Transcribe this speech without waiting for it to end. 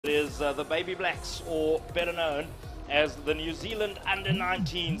It is the Baby Blacks, or better known as the New Zealand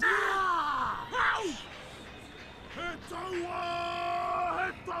Under-19s.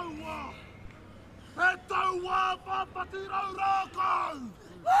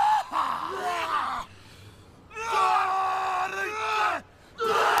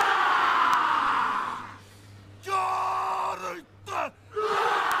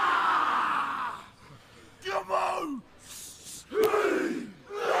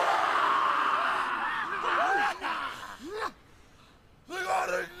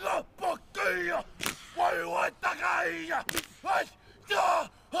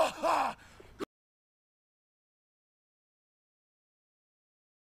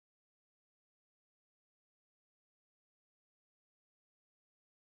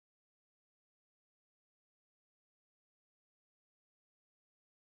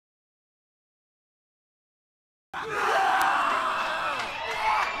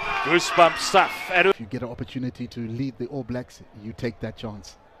 Goosebump stuff. If you get an opportunity to lead the All Blacks, you take that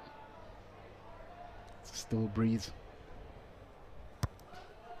chance. It's still a breeze.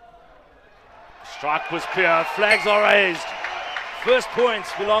 Strike was pure. Flags are raised. First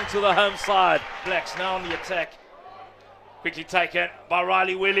points belong to the home side. Blacks now on the attack. Quickly taken by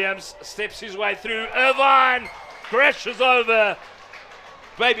Riley Williams. Steps his way through. Irvine crashes over.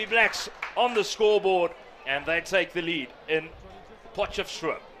 Baby Blacks on the scoreboard, and they take the lead in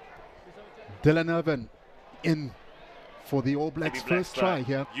Potchefstroom. Dylan Irvine in for the All Blacks' first try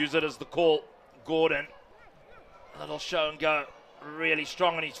here. Use it as the call. Gordon. A little show and go. Really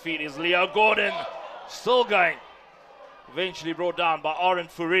strong on his feet is Leo Gordon. Still going. Eventually brought down by Oren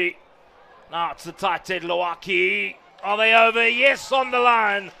Fourie. Now it's the tight head Loaki. Are they over? Yes, on the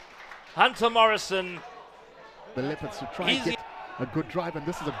line. Hunter Morrison. The Leopards to try and get a good drive, and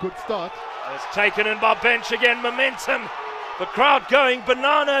this is a good start. It's taken in by bench again. Momentum. The crowd going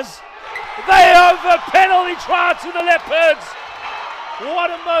bananas. They over. Penalty try to the Leopards.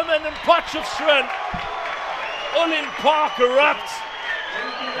 What a moment in Potchefstroom. Ullin Park erupts.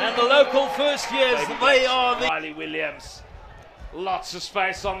 And the local first years, they are the... Riley Williams. Lots of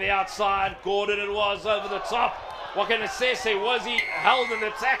space on the outside. Gordon it was over the top. Wakanasese, was he held in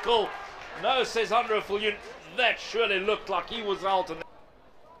the tackle? No, says Andre Fullion. That surely looked like he was held in the...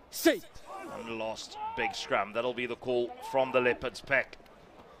 Safe. And lost big scrum. That'll be the call from the Leopards pack.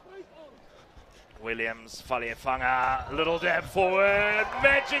 Williams, Faliefanga, little dab forward.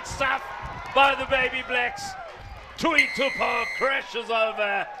 Magic stuff by the Baby Blacks. Tui Tupo crashes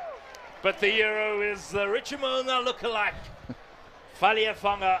over. But the hero is the Richimona lookalike.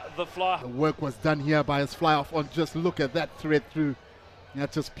 Faliefanga, the fly. The work was done here by his fly off on. Just look at that thread through.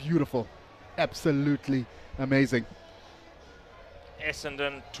 That's just beautiful. Absolutely amazing.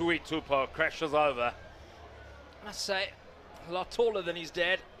 Essendon, Tui Tupo crashes over. I must say, a lot taller than his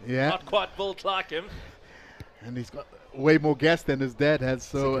dad. Yeah. Not quite built like him. And he's got way more gas than his dad has.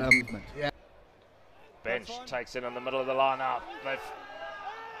 So, yeah. Bench takes it in the middle of the line now. They've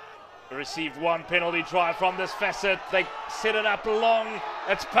received one penalty try from this facet. They set it up long.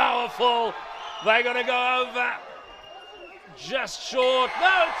 It's powerful. They're going to go over. Just short.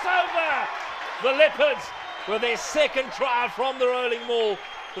 No, it's over. The Leopards with their second try from the rolling maul.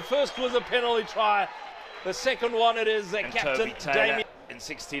 The first was a penalty try. The second one, it is Captain Damien in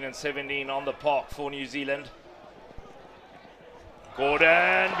 16 and 17 on the park for New Zealand.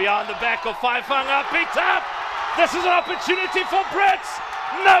 Gordon behind the back of Faliefanga, picked up. This is an opportunity for Brits.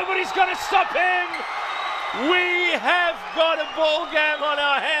 Nobody's going to stop him. We have got a ball game on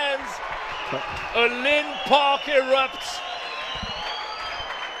our hands. Ullin Park erupts.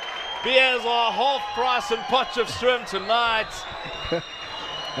 Beers are half price in Potchefstroom tonight.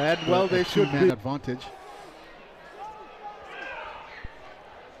 And well, they should be advantage.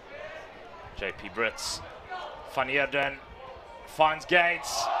 JP Brits, Van Heerden finds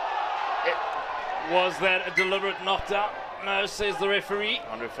Gates. Was that a deliberate knockdown? No, says the referee.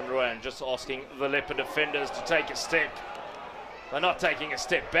 Andre van Rooyen just asking the Leopard defenders to take a step. They're not taking a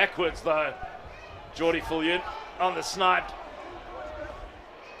step backwards though. Geordie Fullion on the snipe.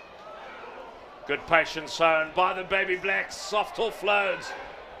 Good patience shown by the Baby Blacks. Soft offloads.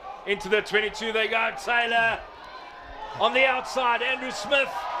 Into the 22 they go. Taylor on the outside. Andrew Smith.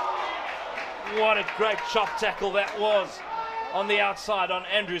 What a great chop tackle that was on the outside on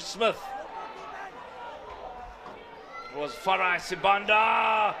Andrew Smith. It was Farai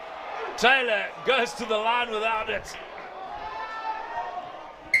Sibanda. Taylor goes to the line without it.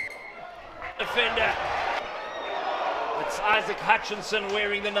 Defender. It's Isaac Hutchinson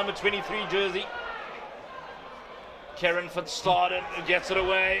wearing the number 23 jersey. Karen van Staden gets it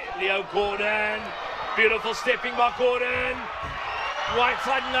away. Leo Gordon. Beautiful stepping by Gordon. White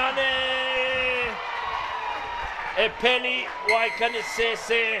side Nane. Epeli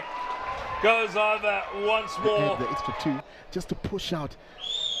Waikanisese goes over once more. The extra 2 just to push out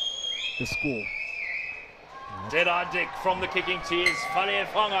the score. Dead-eye Dick from the kicking tees.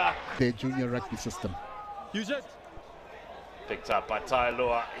 Falefonga. Their junior rugby system. Use it. Picked up by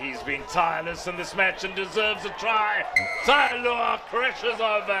Tailua. He's been tireless in this match and deserves a try. Tailua crashes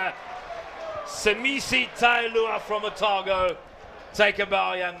over. Semisi Tailua from Otago. Take a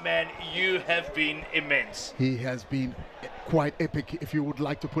bow, young man. You have been immense. He has been quite epic, if you would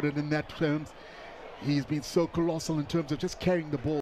like to put it in that terms. He's been so colossal in terms of just carrying the ball.